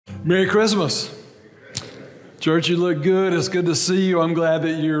Merry Christmas. Church, you look good. It's good to see you. I'm glad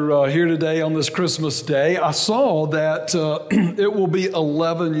that you're here today on this Christmas day. I saw that it will be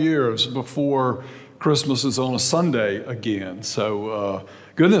 11 years before Christmas is on a Sunday again. So,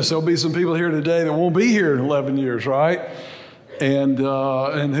 goodness, there'll be some people here today that won't be here in 11 years, right? And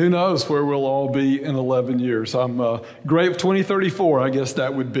who knows where we'll all be in 11 years. I'm great. 2034, I guess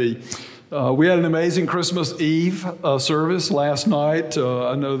that would be. We had an amazing Christmas Eve service last night.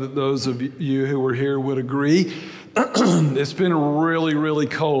 I know that those of you who were here would agree. It's been really, really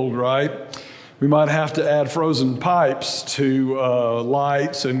cold, right? We might have to add frozen pipes to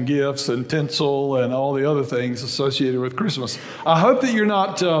lights and gifts and tinsel and all the other things associated with Christmas. I hope that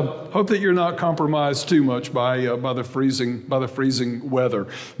you're not compromised too much by the freezing weather.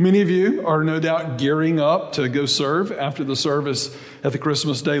 Many of you are no doubt gearing up to go serve after the service at the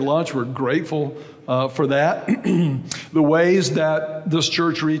Christmas Day lunch. We're grateful for that. The ways that this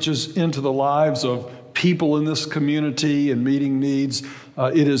church reaches into the lives of people in this community and meeting needs,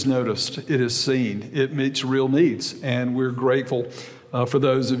 it is noticed, it is seen, it meets real needs, and we're grateful for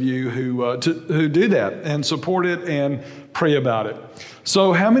those of you who do that and support it and pray about it.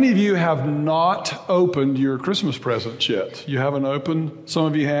 So how many of you have not opened your Christmas presents yet? You haven't opened? Some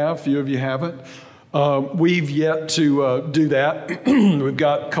of you have, a few of you haven't. We've yet to do that. We've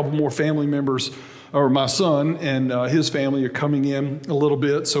got a couple more family members, or my son and his family are coming in a little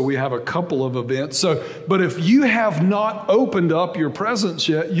bit, so we have a couple of events. But if you have not opened up your presents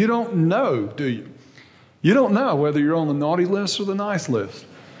yet, you don't know, do you? You don't know whether you're on the naughty list or the nice list.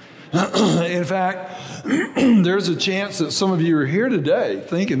 In fact, there's a chance that some of you are here today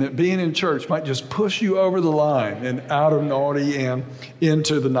thinking that being in church might just push you over the line and out of naughty and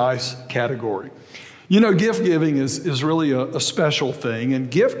into the nice category. You know, gift giving is really a special thing, and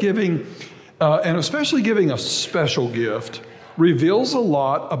gift giving, and especially giving a special gift, reveals a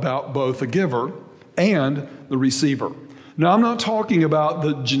lot about both the giver and the receiver. Now, I'm not talking about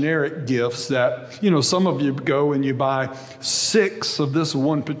the generic gifts that, some of you go and you buy 6 of this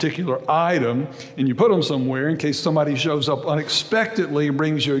one particular item and you put them somewhere in case somebody shows up unexpectedly and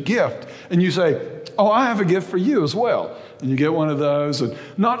brings you a gift. And you say, oh, I have a gift for you as well. And you get one of those. And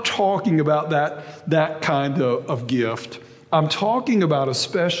not talking about that kind of gift. I'm talking about a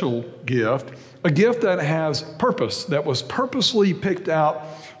special gift, a gift that has purpose, that was purposely picked out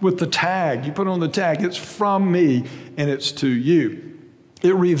with the tag. You put on the tag, it's from me and it's to you.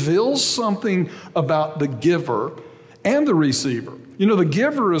 It reveals something about the giver and the receiver. The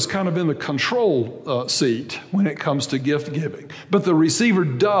giver is kind of in the control seat when it comes to gift giving, but the receiver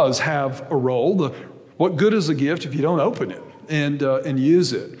does have a role. What good is a gift if you don't open it and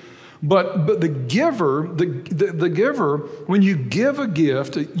use it? But the giver, the giver, when you give a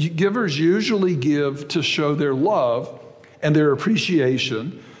gift, givers usually give to show their love and their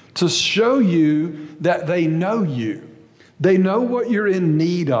appreciation, to show you that they know you. They know what you're in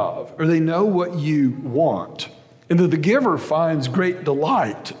need of, or they know what you want. And that the giver finds great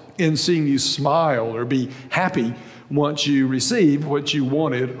delight in seeing you smile or be happy once you receive what you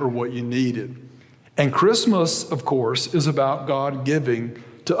wanted or what you needed. And Christmas, of course, is about God giving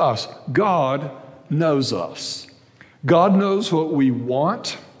to us. God knows us. God knows what we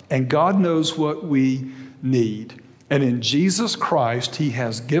want, and God knows what we need. And in Jesus Christ, He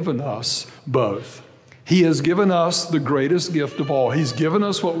has given us both. He has given us the greatest gift of all. He's given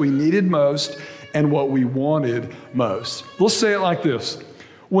us what we needed most and what we wanted most. Let's say it like this.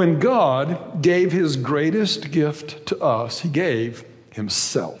 When God gave His greatest gift to us, He gave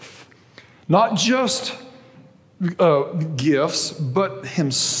Himself. Not just gifts, but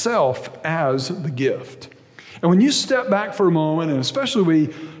Himself as the gift. And when you step back for a moment, and especially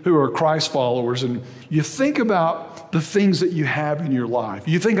we who are Christ followers, and you think about the things that you have in your life,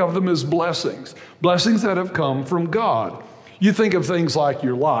 you think of them as blessings that have come from God. You think of things like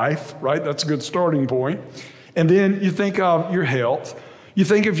your life, right? That's a good starting point. And then you think of your health. You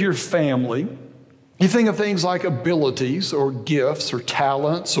think of your family. You think of things like abilities or gifts or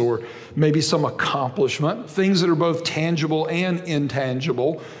talents or maybe some accomplishment, things that are both tangible and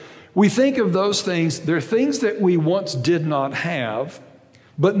intangible. We think of those things, they're things that we once did not have,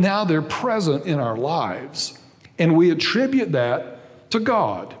 but now they're present in our lives. And we attribute that to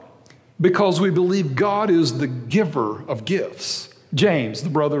God because we believe God is the giver of gifts. James, the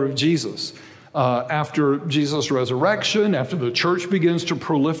brother of Jesus, after Jesus' resurrection, after the church begins to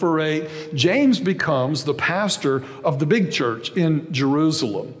proliferate, James becomes the pastor of the big church in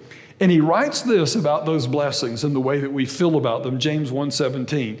Jerusalem. And he writes this about those blessings and the way that we feel about them, James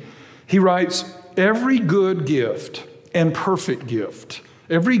 1:17. He writes, every good and perfect gift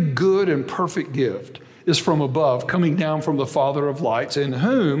is from above, coming down from the Father of lights, in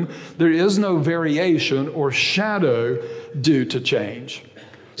whom there is no variation or shadow due to change.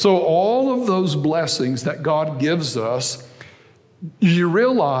 So all of those blessings that God gives us, you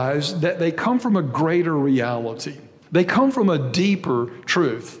realize that they come from a greater reality. They come from a deeper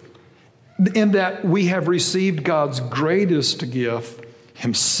truth, in that we have received God's greatest gift,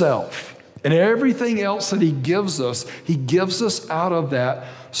 Himself. And everything else that He gives us out of that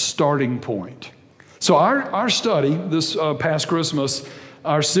starting point. So our study this past Christmas,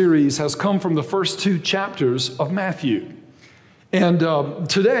 our series has come from the first 2 chapters of Matthew. And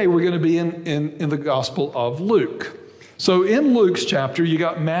today we're going to be in the Gospel of Luke. So in Luke's chapter, you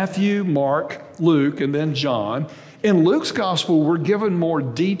got Matthew, Mark, Luke, and then John. In Luke's Gospel, we're given more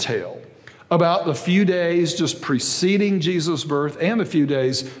detail about the few days just preceding Jesus' birth and the few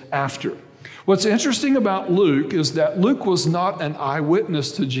days after. What's interesting about Luke is that Luke was not an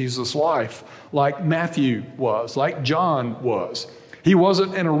eyewitness to Jesus' life like Matthew was, like John was. He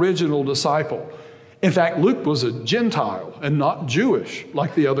wasn't an original disciple. In fact, Luke was a Gentile and not Jewish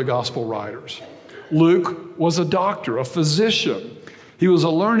like the other gospel writers. Luke was a doctor, a physician. He was a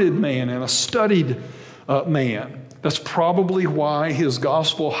learned man and a studied man. That's probably why his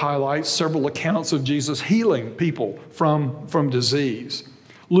gospel highlights several accounts of Jesus healing people from disease.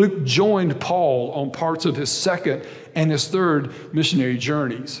 Luke joined Paul on parts of his second and his third missionary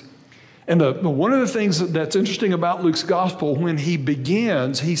journeys. And one of the things that's interesting about Luke's gospel, when he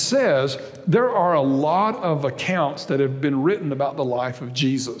begins, he says, there are a lot of accounts that have been written about the life of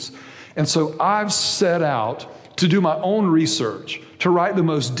Jesus. And so I've set out to do my own research, to write the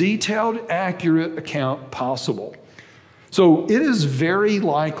most detailed, accurate account possible. So it is very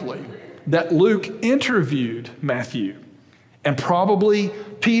likely that Luke interviewed Matthew and probably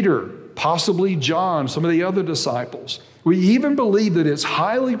Peter, possibly John, some of the other disciples. We even believe that it's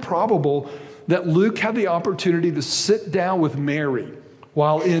highly probable that Luke had the opportunity to sit down with Mary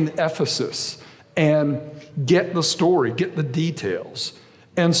while in Ephesus and get the story, get the details.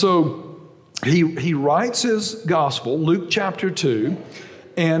 And so he writes his gospel, Luke chapter 2,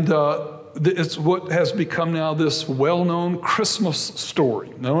 and it's what has become now this well-known Christmas story.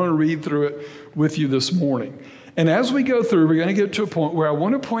 And I want to read through it with you this morning. And as we go through, we're going to get to a point where I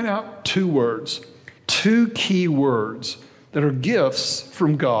want to point out 2 words. 2 key words that are gifts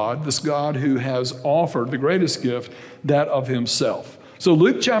from God, this God who has offered the greatest gift, that of Himself. So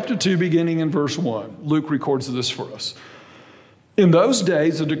Luke chapter 2, beginning in verse 1, Luke records this for us. In those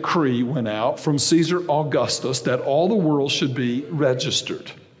days, a decree went out from Caesar Augustus that all the world should be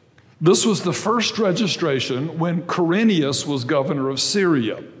registered. This was the first registration when Quirinius was governor of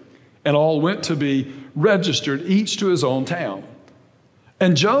Syria, and all went to be registered, each to his own town.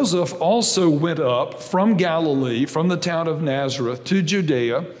 And Joseph also went up from Galilee, from the town of Nazareth to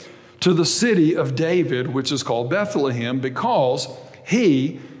Judea, to the city of David, which is called Bethlehem, because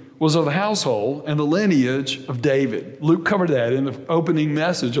he was of the household and the lineage of David. Luke covered that in the opening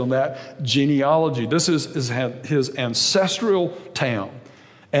message on that genealogy. This is his ancestral town.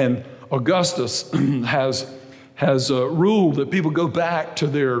 And Augustus has ruled that people go back to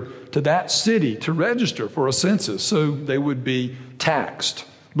that city to register for a census, so they would be taxed.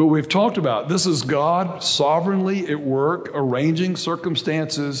 But we've talked about this is God sovereignly at work, arranging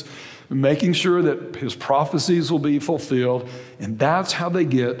circumstances, making sure that His prophecies will be fulfilled, and that's how they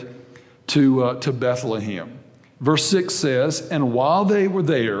get to Bethlehem. Verse 6 says, "And while they were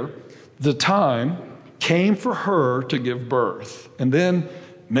there, the time came for her to give birth." And then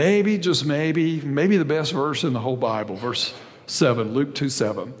maybe, just maybe the best verse in the whole Bible, verse 7, Luke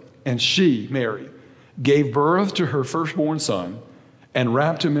 2:7. "And she, Mary, gave birth to her firstborn son, and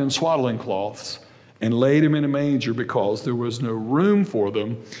wrapped him in swaddling cloths, and laid him in a manger, because there was no room for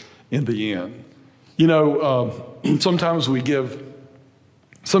them in the inn." You know, sometimes we give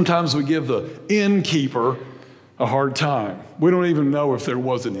the innkeeper a hard time. We don't even know if there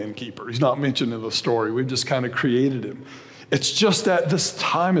was an innkeeper. He's not mentioned in the story. We've just kind of created him. It's just that this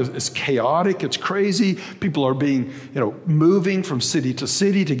time is chaotic. It's crazy. People are being, moving from city to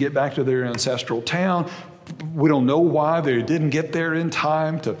city to get back to their ancestral town. We don't know why they didn't get there in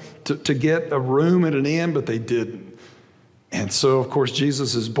time to get a room at an inn, but they didn't. And so, of course,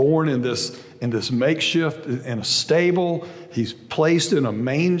 Jesus is born in this makeshift, in a stable. He's placed in a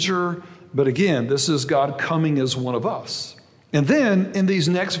manger. But again, this is God coming as one of us. And then in these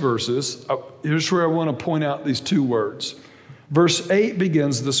next verses, here's where I want to point out these 2 words. Verse 8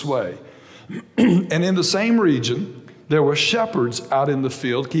 begins this way. "And in the same region, there were shepherds out in the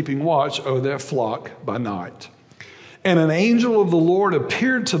field, keeping watch over their flock by night. And an angel of the Lord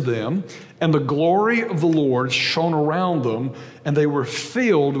appeared to them, and the glory of the Lord shone around them, and they were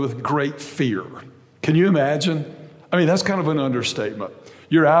filled with great fear. Can you imagine? I mean, that's kind of an understatement.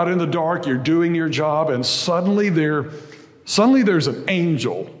 You're out in the dark, you're doing your job, and suddenly there's an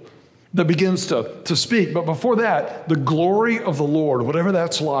angel that begins to speak. But before that, the glory of the Lord, whatever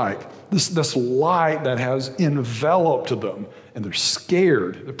that's like, this light that has enveloped them, and they're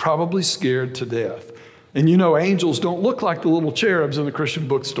scared. They're probably scared to death. And you know, angels don't look like the little cherubs in the Christian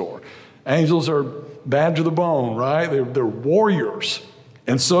bookstore. Angels are bad to the bone, right? They're warriors.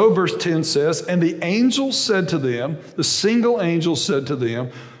 And so verse 10 says, and the angel said to them, the single angel said to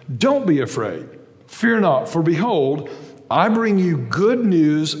them, don't be afraid, fear not, for behold, I bring you good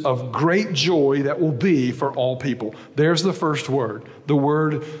news of great joy that will be for all people. There's the first word, the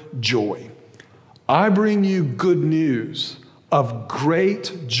word joy. I bring you good news of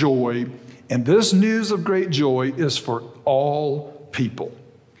great joy, and this news of great joy is for all people.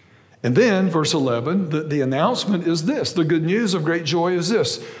 And then, verse 11, the announcement is this. The good news of great joy is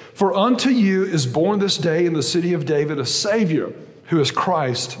this. For unto you is born this day in the city of David a Savior, who is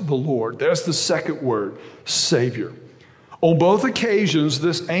Christ the Lord. There's the second word, Savior. On both occasions,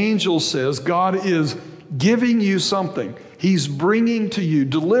 this angel says God is giving you something. He's bringing to you,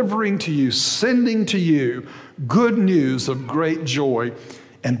 delivering to you, sending to you good news of great joy.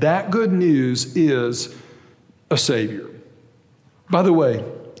 And that good news is a Savior. By the way,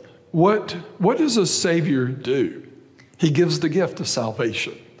 what does a Savior do? He gives the gift of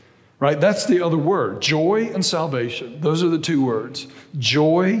salvation, right? That's the other word, joy and salvation. Those are the two words,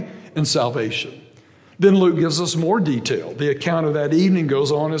 joy and salvation. Then Luke gives us more detail. The account of that evening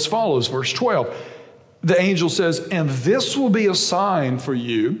goes on as follows, verse 12. The angel says, and this will be a sign for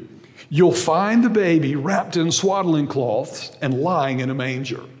you. You'll find the baby wrapped in swaddling cloths and lying in a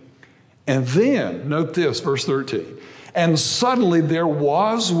manger. And then, note this, verse 13. And suddenly there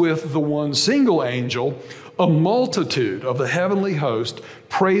was with the one single angel a multitude of the heavenly host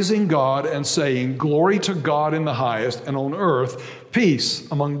praising God and saying, glory to God in the highest, and on earth peace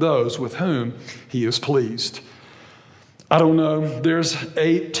among those with whom he is pleased. I don't know, there's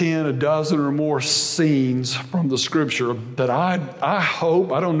 8, 10, a dozen or more scenes from the scripture that I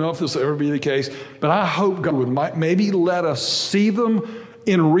hope, I don't know if this will ever be the case, but I hope God would maybe let us see them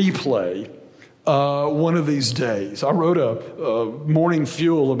in replay one of these days. I wrote a Morning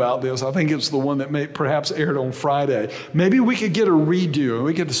Fuel about this. I think it's the one that perhaps aired on Friday. Maybe we could get a redo and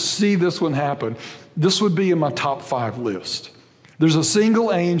we could see this one happen. This would be in my top 5 list. There's a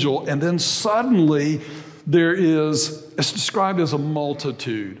single angel, and then suddenly it's described as a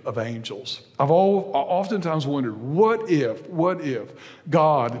multitude of angels. I've oftentimes wondered, what if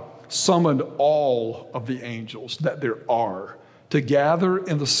God summoned all of the angels that there are to gather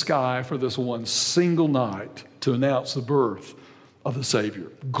in the sky for this one single night to announce the birth of the Savior.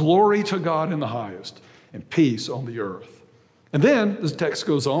 Glory to God in the highest and peace on the earth. And then the text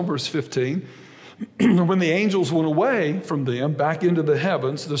goes on, verse 15. When the angels went away from them back into the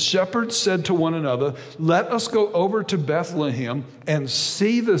heavens, the shepherds said to one another, let us go over to Bethlehem and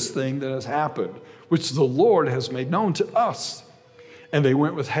see this thing that has happened, which the Lord has made known to us. And they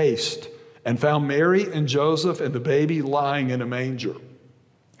went with haste and found Mary and Joseph and the baby lying in a manger.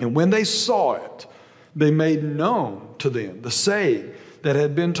 And when they saw it, they made known to them the saying that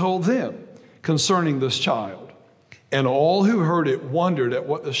had been told them concerning this child. And all who heard it wondered at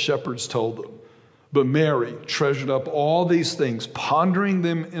what the shepherds told them. But Mary treasured up all these things, pondering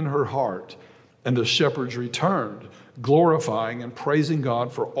them in her heart. And the shepherds returned, glorifying and praising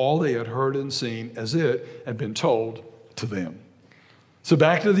God for all they had heard and seen as it had been told to them. So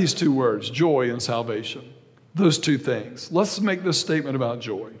back to these two words, joy and salvation. Those two things. Let's make this statement about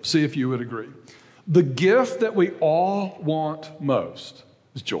joy. See if you would agree. The gift that we all want most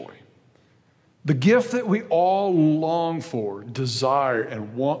is joy. The gift that we all long for, desire,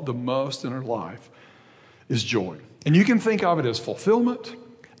 and want the most in our life is joy. And you can think of it as fulfillment,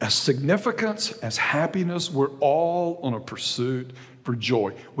 as significance, as happiness. We're all on a pursuit for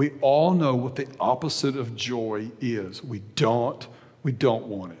joy. We all know what the opposite of joy is. We don't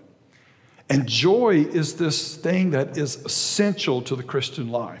want it. And joy is this thing that is essential to the Christian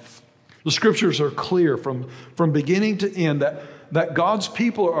life. The scriptures are clear from beginning to end that God's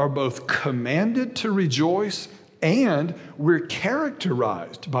people are both commanded to rejoice and we're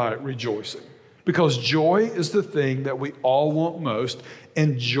characterized by rejoicing. Because joy is the thing that we all want most,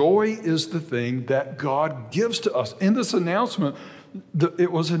 and joy is the thing that God gives to us. In this announcement,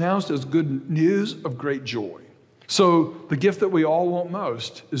 it was announced as good news of great joy. So the gift that we all want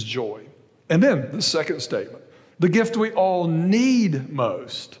most is joy. And then the second statement, the gift we all need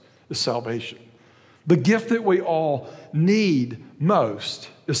most is salvation. The gift that we all need most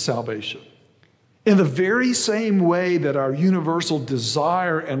is salvation. In the very same way that our universal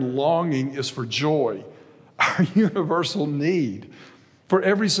desire and longing is for joy, our universal need for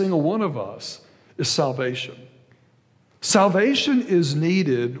every single one of us is salvation. Salvation is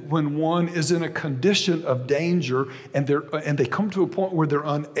needed when one is in a condition of danger and they come to a point where they're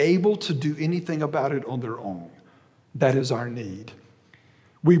unable to do anything about it on their own. That is our need.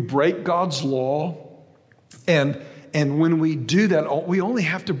 We break God's law, and when we do that, we only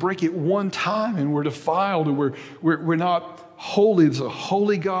have to break it one time, and we're defiled, and we're not holy. There's a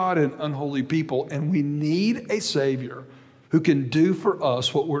holy God and unholy people, and we need a Savior who can do for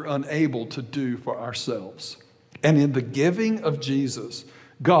us what we're unable to do for ourselves. And in the giving of Jesus,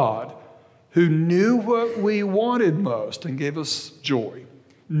 God, who knew what we wanted most and gave us joy,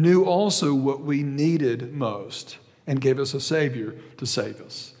 knew also what we needed most and gave us a Savior to save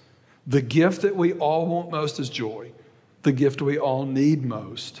us. The gift that we all want most is joy. The gift we all need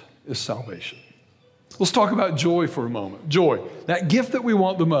most is salvation. Let's talk about joy for a moment. Joy, that gift that we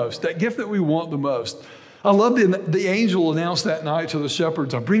want the most, that gift that we want the most. I love the angel announced that night to the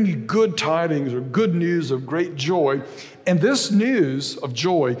shepherds, I bring you good tidings or good news of great joy. And this news of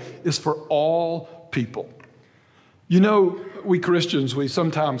joy is for all people. You know, we Christians, we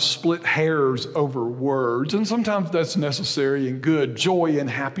sometimes split hairs over words, and sometimes that's necessary and good. Joy and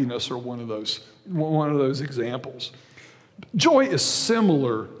happiness are one of those examples. Joy is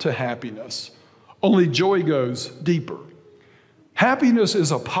similar to happiness, only joy goes deeper. Happiness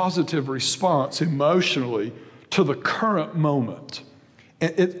is a positive response emotionally to the current moment.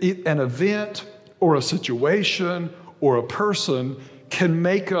 An event or a situation or a person can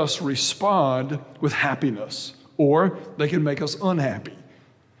make us respond with happiness, or they can make us unhappy.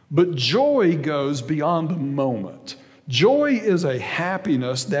 But joy goes beyond the moment. Joy is a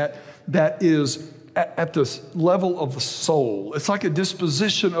happiness that is at the level of the soul. It's like a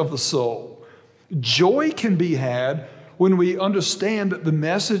disposition of the soul. Joy can be had when we understand that the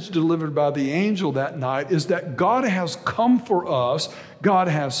message delivered by the angel that night is that God has come for us, God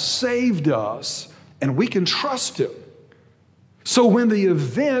has saved us, and we can trust Him. So when the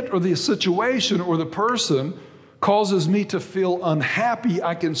event or the situation or the person causes me to feel unhappy,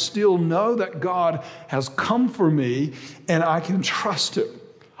 I can still know that God has come for me and I can trust Him.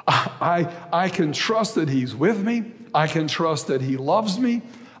 I can trust that He's with me. I can trust that He loves me.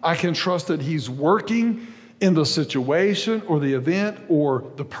 I can trust that He's working in the situation or the event or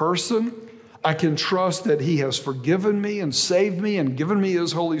the person. I can trust that He has forgiven me and saved me and given me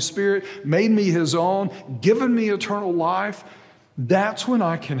His Holy Spirit, made me His own, given me eternal life. That's when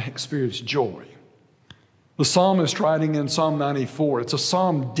I can experience joy. The psalmist writing in Psalm 94, it's a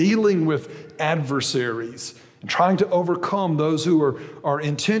psalm dealing with adversaries and trying to overcome those who are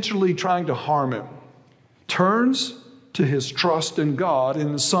intentionally trying to harm him, turns to his trust in God.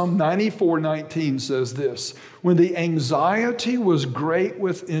 And Psalm 94:19 says this, when the anxiety was great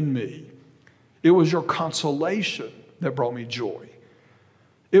within me, it was your consolation that brought me joy.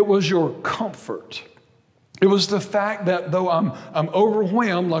 It was your comfort. It was the fact that though I'm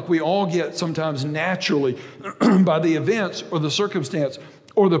overwhelmed, like we all get sometimes naturally by the events or the circumstance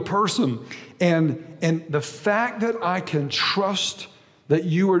or the person, and the fact that I can trust that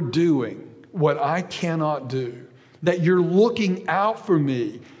you are doing what I cannot do, that you're looking out for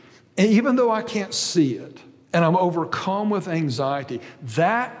me, and even though I can't see it, and I'm overcome with anxiety,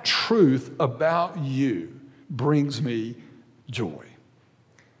 that truth about you brings me joy.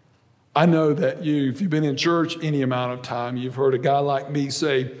 I know that if you've been in church any amount of time, you've heard a guy like me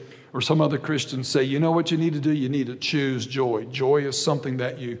say, or some other Christians say, you know what you need to do? You need to choose joy. Joy is something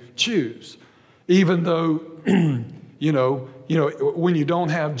that you choose. Even though, when you don't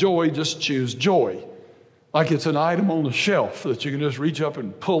have joy, just choose joy. Like it's an item on the shelf that you can just reach up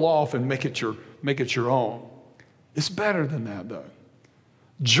and pull off and make it your own. It's better than that, though.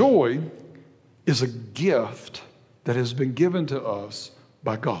 Joy is a gift that has been given to us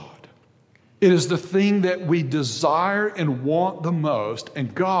by God. It is the thing that we desire and want the most,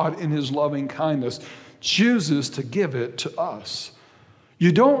 and God, in His loving kindness, chooses to give it to us.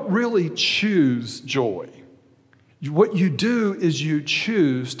 You don't really choose joy. What you do is you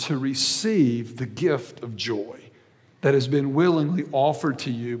choose to receive the gift of joy that has been willingly offered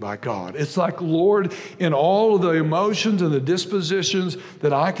to you by God. It's like, Lord, in all of the emotions and the dispositions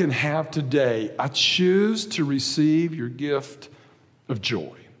that I can have today, I choose to receive your gift of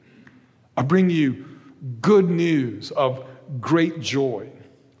joy. I bring you good news of great joy.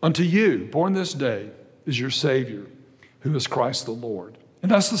 Unto you, born this day, is your Savior, who is Christ the Lord. And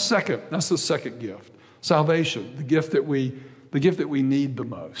that's the second gift. Salvation, the gift that we need the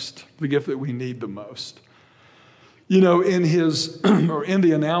most. The gift that we need the most. You know, in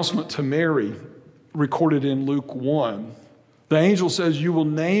the announcement to Mary, recorded in Luke 1. The angel says, you will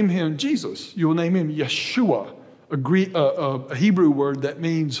name him Jesus. You will name him Yeshua, a Hebrew word that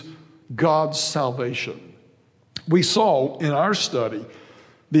means God's salvation. We saw in our study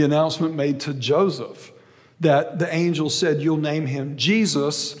the announcement made to Joseph that the angel said, you'll name him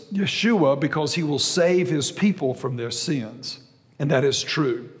Jesus, Yeshua, because he will save his people from their sins. And that is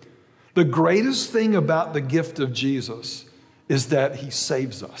true. The greatest thing about the gift of Jesus is that he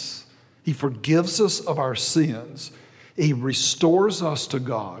saves us. He forgives us of our sins. He restores us to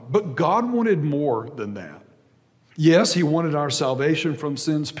God. But God wanted more than that. Yes, he wanted our salvation from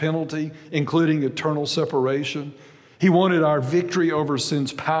sin's penalty, including eternal separation. He wanted our victory over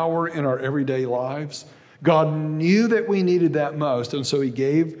sin's power in our everyday lives. God knew that we needed that most, and so he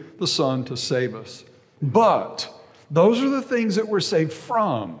gave the Son to save us. But those are the things that we're saved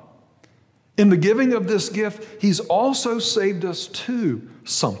from. In the giving of this gift, he's also saved us to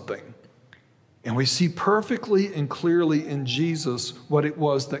something. And we see perfectly and clearly in Jesus what it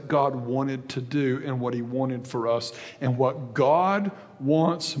was that God wanted to do and what he wanted for us. And what God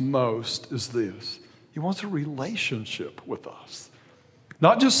wants most is this. He wants a relationship with us.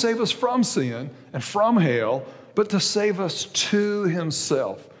 Not just save us from sin and from hell, but to save us to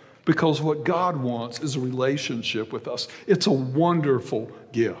himself. Because what God wants is a relationship with us. It's a wonderful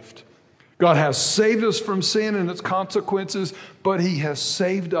gift. God has saved us from sin and its consequences, but he has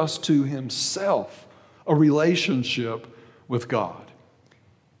saved us to himself, a relationship with God.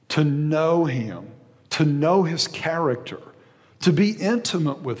 To know him, to know his character, to be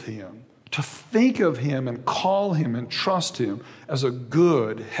intimate with him, to think of him and call him and trust him as a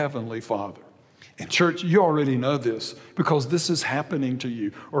good heavenly Father. And church, you already know this because this is happening to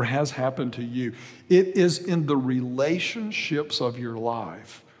you or has happened to you. It is in the relationships of your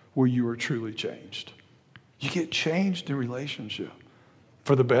life where you are truly changed. You get changed in relationship,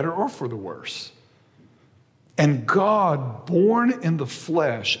 for the better or for the worse. And God, born in the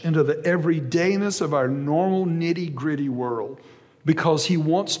flesh, into the everydayness of our normal nitty-gritty world, because he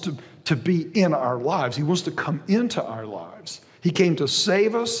wants to be in our lives. He wants to come into our lives. He came to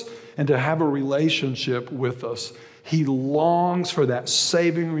save us and to have a relationship with us. He longs for that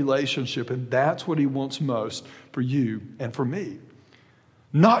saving relationship, and that's what he wants most for you and for me.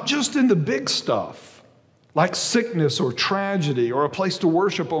 Not just in the big stuff, like sickness or tragedy or a place to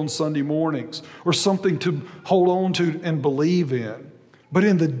worship on Sunday mornings or something to hold on to and believe in, but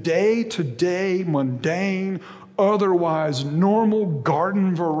in the day-to-day, mundane, otherwise normal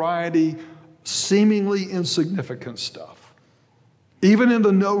garden variety, seemingly insignificant stuff. Even in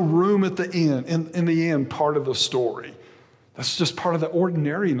the no room at the end, in the end part of the story. That's just part of the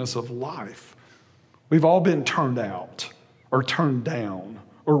ordinariness of life. We've all been turned out or turned down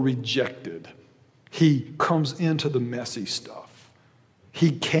or rejected. He comes into the messy stuff.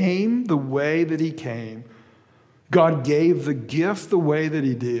 He came the way that he came. God gave the gift the way that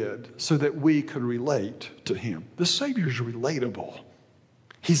he did so that we could relate to him. The Savior's relatable.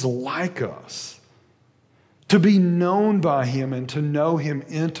 He's like us. To be known by him and to know him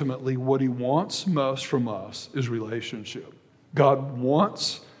intimately, what he wants most from us is relationship. God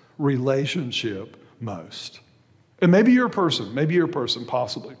wants relationship most. And maybe you're a person,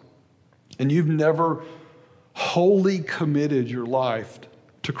 possibly, and you've never wholly committed your life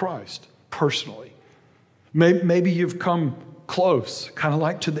to Christ personally. Maybe you've come close, kind of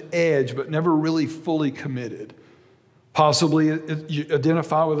like to the edge, but never really fully committed. Possibly you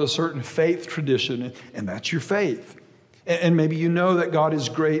identify with a certain faith tradition, and that's your faith. And maybe you know that God is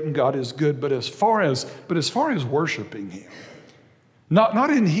great and God is good, but as far as worshiping him, not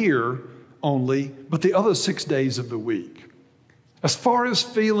in here only, but the other 6 days of the week. As far as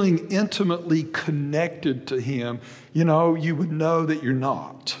feeling intimately connected to him, you would know that you're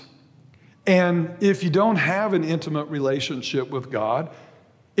not. And if you don't have an intimate relationship with God,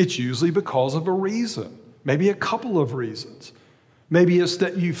 it's usually because of a reason, maybe a couple of reasons. Maybe it's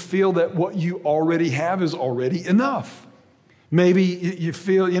that you feel that what you already have is already enough. Maybe you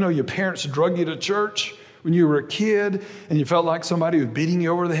feel, your parents drug you to church when you were a kid and you felt like somebody was beating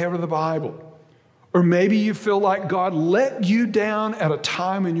you over the head with the Bible. Or maybe you feel like God let you down at a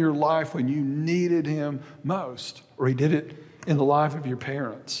time in your life when you needed him most, or he did it in the life of your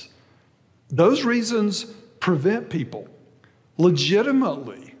parents. Those reasons prevent people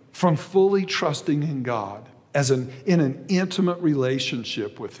legitimately from fully trusting in God in an intimate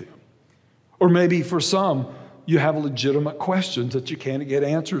relationship with him. Or maybe for some, you have legitimate questions that you can't get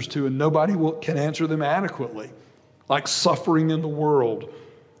answers to, and nobody can answer them adequately, like suffering in the world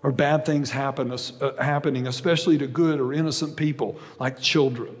or bad things happening, especially to good or innocent people like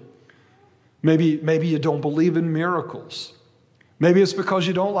children. Maybe you don't believe in miracles. Maybe it's because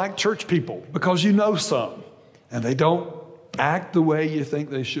you don't like church people, because you know some, and they don't act the way you think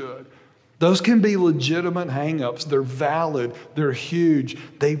they should. Those can be legitimate hang-ups. They're valid. They're huge.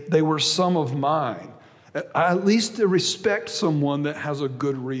 They were some of mine. At least to respect someone that has a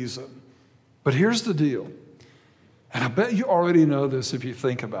good reason. But here's the deal. And I bet you already know this if you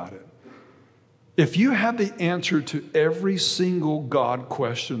think about it. If you had the answer to every single God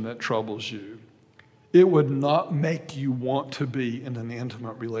question that troubles you, it would not make you want to be in an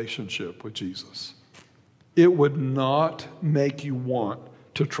intimate relationship with Jesus. It would not make you want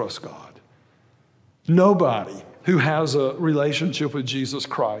to trust God. Nobody who has a relationship with Jesus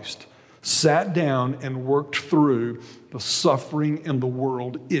Christ sat down and worked through the suffering in the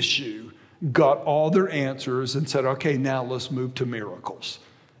world issue, got all their answers and said, okay, now let's move to miracles,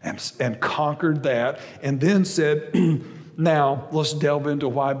 and conquered that, and then said, now let's delve into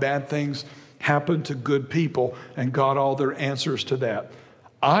why bad things happen to good people, and got all their answers to that.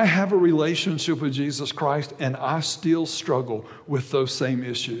 I have a relationship with Jesus Christ, and I still struggle with those same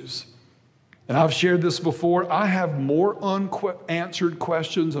issues. And I've shared this before. I have more unanswered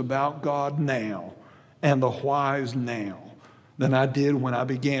questions about God now and the whys now than I did when I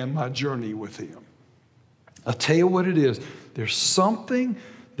began my journey with Him. I'll tell you what it is. There's something,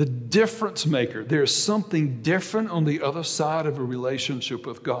 the difference maker. There's something different on the other side of a relationship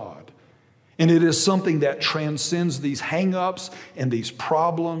with God. And it is something that transcends these hang-ups and these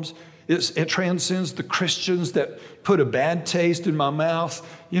problems. It transcends the Christians that put a bad taste in my mouth,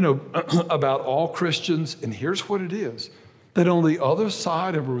 about all Christians. And here's what it is, that on the other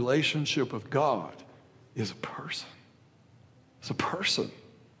side of a relationship with God is a person. It's a person.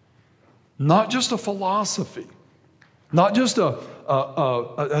 Not just a philosophy, not just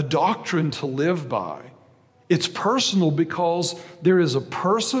a doctrine to live by. It's personal because there is a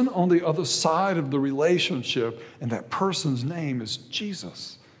person on the other side of the relationship, and that person's name is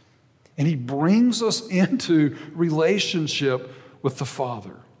Jesus. And He brings us into relationship with the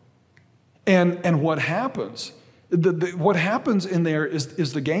Father. And what happens? What happens in there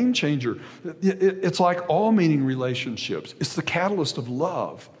is the game changer. It's like all meaning relationships. It's the catalyst of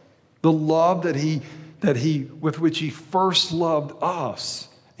love. The love that he with which He first loved us.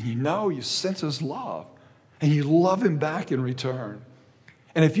 And you sense His love. And you love Him back in return.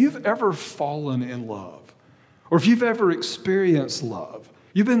 And if you've ever fallen in love, or if you've ever experienced love,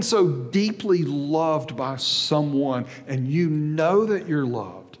 you've been so deeply loved by someone, and you know that you're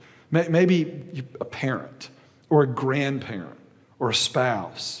loved. Maybe a parent, or a grandparent, or a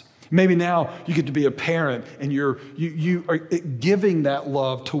spouse. Maybe now you get to be a parent, and you are giving that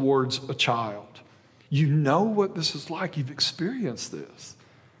love towards a child. You know what this is like. You've experienced this.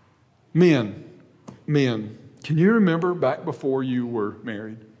 Men, can you remember back before you were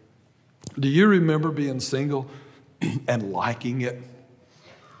married? Do you remember being single and liking it?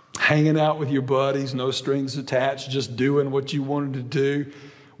 Hanging out with your buddies, no strings attached, just doing what you wanted to do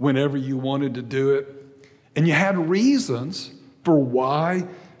whenever you wanted to do it. And you had reasons for why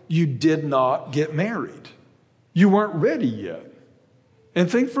you did not get married. You weren't ready yet. And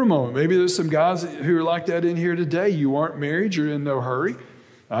think for a moment, maybe there's some guys who are like that in here today. You aren't married, you're in no hurry.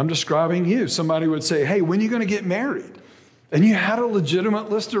 I'm describing you. Somebody would say, hey, when are you going to get married? And you had a legitimate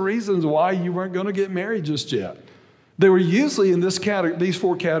list of reasons why you weren't going to get married just yet. They were usually in these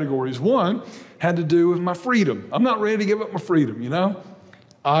four categories. One had to do with my freedom. I'm not ready to give up my freedom,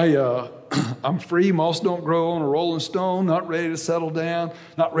 I'm free. Moss don't grow on a rolling stone. Not ready to settle down.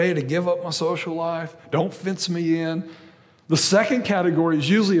 Not ready to give up my social life. Don't fence me in. The second category is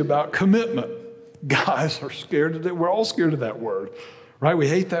usually about commitment. Guys are scared of that. We're all scared of that word, right? We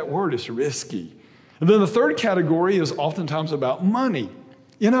hate that word. It's risky. And then the third category is oftentimes about money.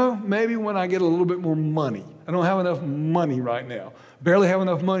 Maybe when I get a little bit more money. I don't have enough money right now. Barely have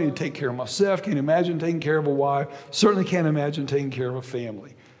enough money to take care of myself. Can't imagine taking care of a wife. Certainly can't imagine taking care of a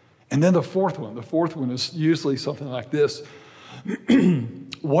family. And then the fourth one is usually something like this.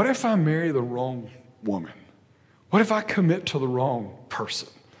 What if I marry the wrong woman? What if I commit to the wrong person?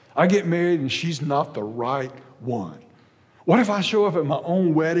 I get married and she's not the right one. What if I show up at my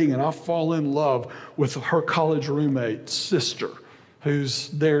own wedding and I fall in love with her college roommate's sister who's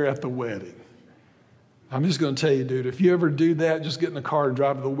there at the wedding? I'm just going to tell you, dude, if you ever do that, just get in the car and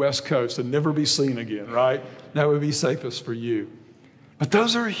drive to the West Coast and never be seen again, right? That would be safest for you. But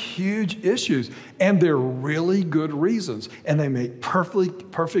those are huge issues, and they're really good reasons, and they make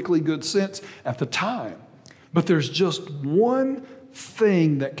perfectly good sense at the time. But there's just one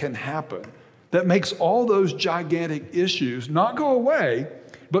thing that can happen that makes all those gigantic issues not go away,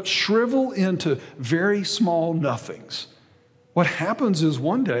 but shrivel into very small nothings. What happens is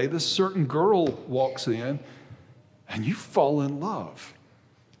one day this certain girl walks in and you fall in love.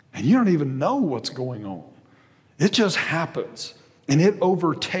 And you don't even know what's going on. It just happens, and it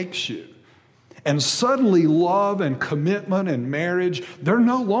overtakes you. And suddenly love and commitment and marriage, they're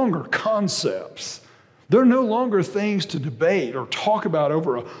no longer concepts. They're no longer things to debate or talk about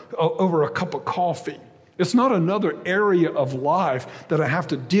over a cup of coffee. It's not another area of life that I have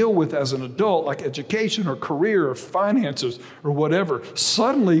to deal with as an adult, like education or career or finances or whatever.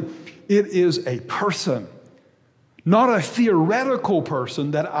 Suddenly, it is a person, not a theoretical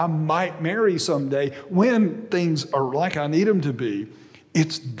person that I might marry someday when things are like I need them to be.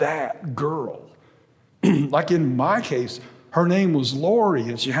 It's that girl. Like in my case, her name was Lori,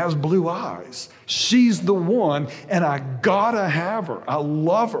 and she has blue eyes. She's the one, and I gotta have her. I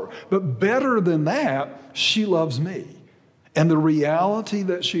love her. But better than that, she loves me. And the reality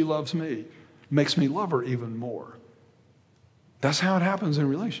that she loves me makes me love her even more. That's how it happens in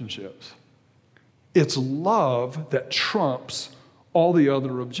relationships. It's love that trumps all the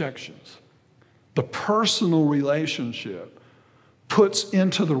other objections. The personal relationship puts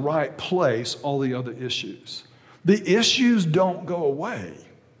into the right place all the other issues. The issues don't go away.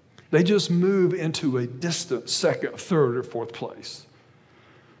 They just move into a distant second, third, or fourth place.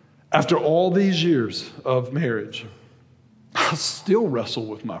 After all these years of marriage, I still wrestle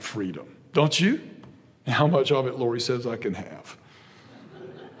with my freedom. Don't you? And how much of it Lori says I can have.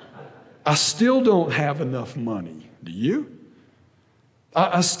 I still don't have enough money. Do you?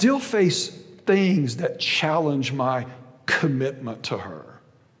 I still face things that challenge my commitment to her.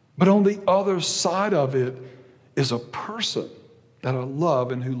 But on the other side of it is a person that I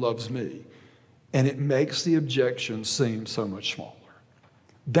love and who loves me. And it makes the objection seem so much smaller.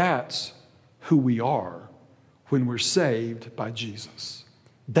 That's who we are when we're saved by Jesus.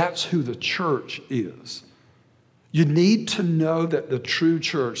 That's who the church is. You need to know that the true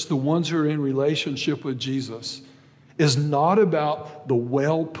church, the ones who are in relationship with Jesus, is not about the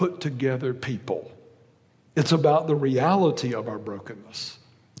well put together people. It's about the reality of our brokenness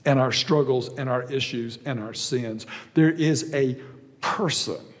and our struggles and our issues and our sins. There is a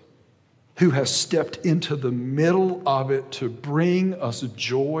person who has stepped into the middle of it to bring us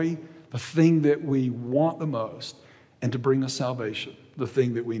joy, the thing that we want the most, and to bring us salvation, the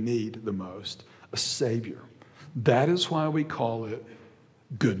thing that we need the most, a Savior. That is why we call it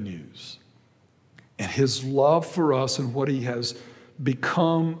good news. And his love for us and what he has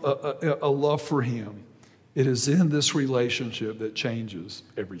become a love for him, it is in this relationship that changes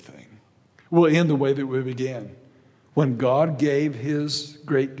everything. We'll end the way that we began. When God gave his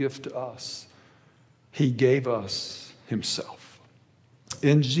great gift to us, he gave us himself.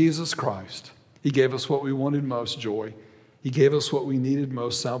 In Jesus Christ, he gave us what we wanted most, joy. He gave us what we needed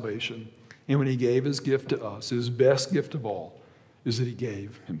most, salvation. And when he gave his gift to us, his best gift of all is that he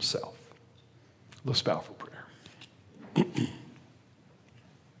gave himself. Let's bow for prayer.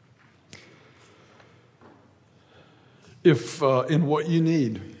 If in what you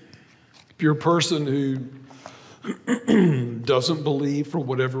need, if you're a person who doesn't believe for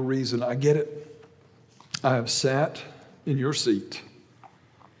whatever reason, I get it. I have sat in your seat.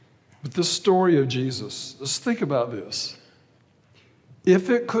 But this story of Jesus, let's think about this. If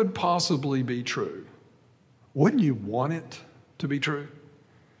it could possibly be true, wouldn't you want it to be true?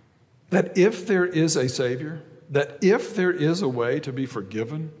 That if there is a Savior, that if there is a way to be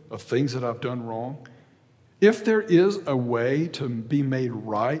forgiven of things that I've done wrong, if there is a way to be made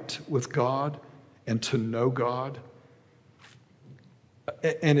right with God and to know God,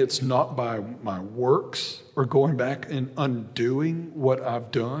 and it's not by my works or going back and undoing what I've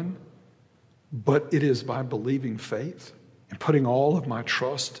done, but it is by believing faith and putting all of my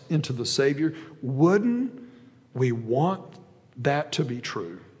trust into the Savior, wouldn't we want that to be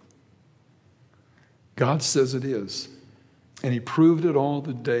true? God says it is. And he proved it all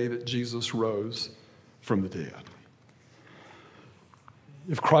the day that Jesus rose from the dead.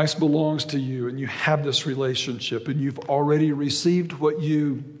 If Christ belongs to you and you have this relationship and you've already received what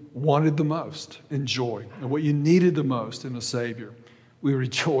you wanted the most in joy and what you needed the most in a Savior, we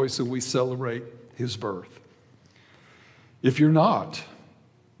rejoice and we celebrate his birth. If you're not,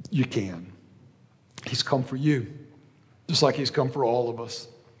 you can. He's come for you, just like he's come for all of us.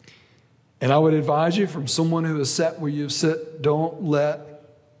 And I would advise you, from someone who has sat where you've sat, don't let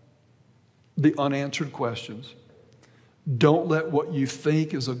the unanswered questions, don't let what you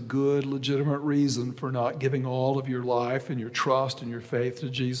think is a good, legitimate reason for not giving all of your life and your trust and your faith to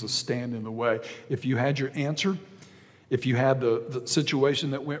Jesus stand in the way. If you had your answer, if you had the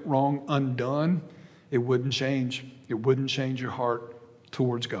situation that went wrong undone, it wouldn't change. It wouldn't change your heart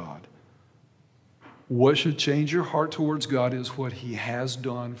towards God. What should change your heart towards God is what he has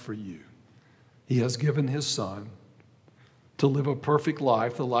done for you. He has given his Son to live a perfect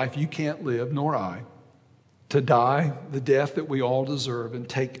life, the life you can't live, nor I, to die the death that we all deserve and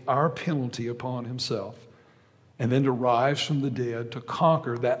take our penalty upon himself, and then to rise from the dead to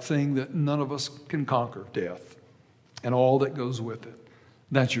conquer that thing that none of us can conquer, death, and all that goes with it.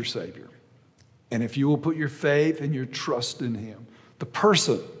 That's your Savior. And if you will put your faith and your trust in him, the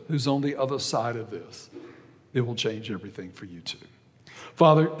person who's on the other side of this, it will change everything for you too.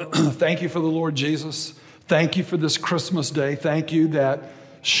 Father, thank you for the Lord Jesus. Thank you for this Christmas day. Thank you that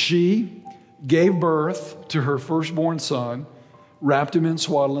she gave birth to her firstborn son, wrapped him in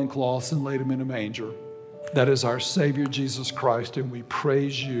swaddling cloths, and laid him in a manger. That is our Savior, Jesus Christ, and we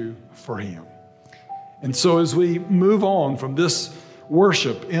praise you for him. And so as we move on from this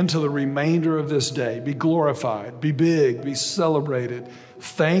worship into the remainder of this day, be glorified, be big, be celebrated.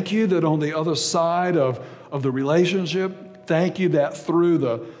 Thank you that on the other side of the relationship, thank you that through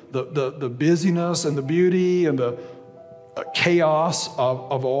the busyness and the beauty and the chaos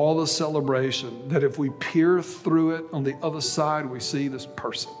of all the celebration, that if we peer through it, on the other side, we see this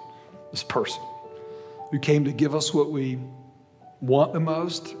person who came to give us what we want the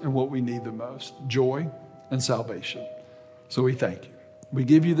most and what we need the most, joy and salvation. So we thank you. We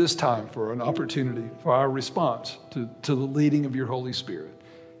give you this time for an opportunity for our response to the leading of your Holy Spirit.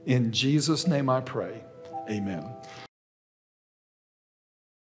 In Jesus' name I pray, amen.